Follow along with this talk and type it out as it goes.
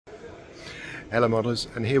Hello modders,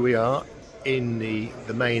 and here we are in the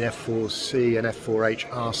main F4C and F4H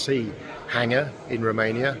RC hangar in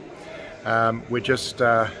Romania. We're just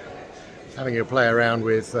having a play around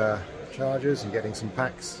with chargers and getting some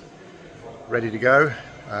packs ready to go.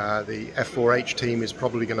 The F4H team is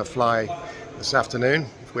probably going to fly this afternoon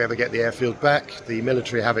if we ever get the airfield back. The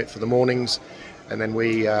military have it for the mornings, and then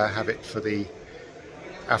we have it for the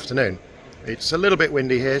afternoon. It's a little bit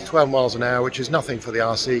windy here, 12 miles an hour, which is nothing for the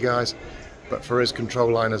RC guys. But for us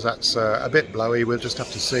control liners, that's a bit blowy. We'll just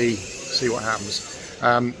have to see what happens.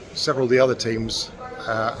 Several of the other teams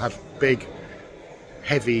have big,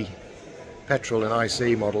 heavy petrol and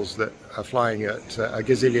IC models that are flying at a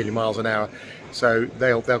gazillion miles an hour, so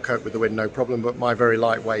they'll cope with the wind no problem. But my very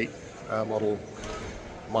lightweight model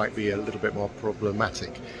might be a little bit more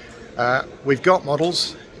problematic. We've got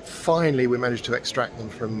models. Finally, we managed to extract them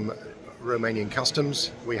from Romanian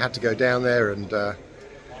customs. We had to go down there and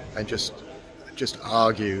just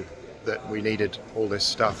argue that we needed all this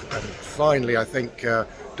stuff, and finally I think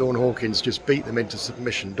Dawn Hawkins just beat them into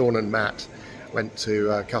submission. Dawn and Matt went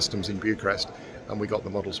to customs in Bucharest and we got the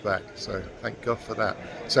models back, so thank God for that.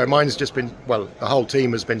 So mine's just been, well, the whole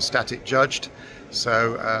team has been static judged,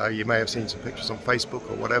 so you may have seen some pictures on Facebook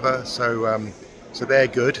or whatever, so so they're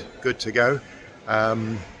good to go.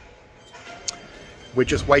 We're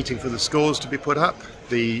just waiting for the scores to be put up.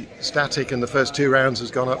 The static and the first 2 rounds has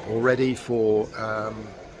gone up already for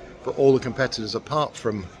all the competitors apart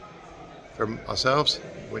from ourselves.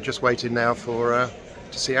 We're just waiting now for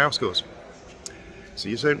to see our scores.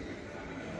 See you soon.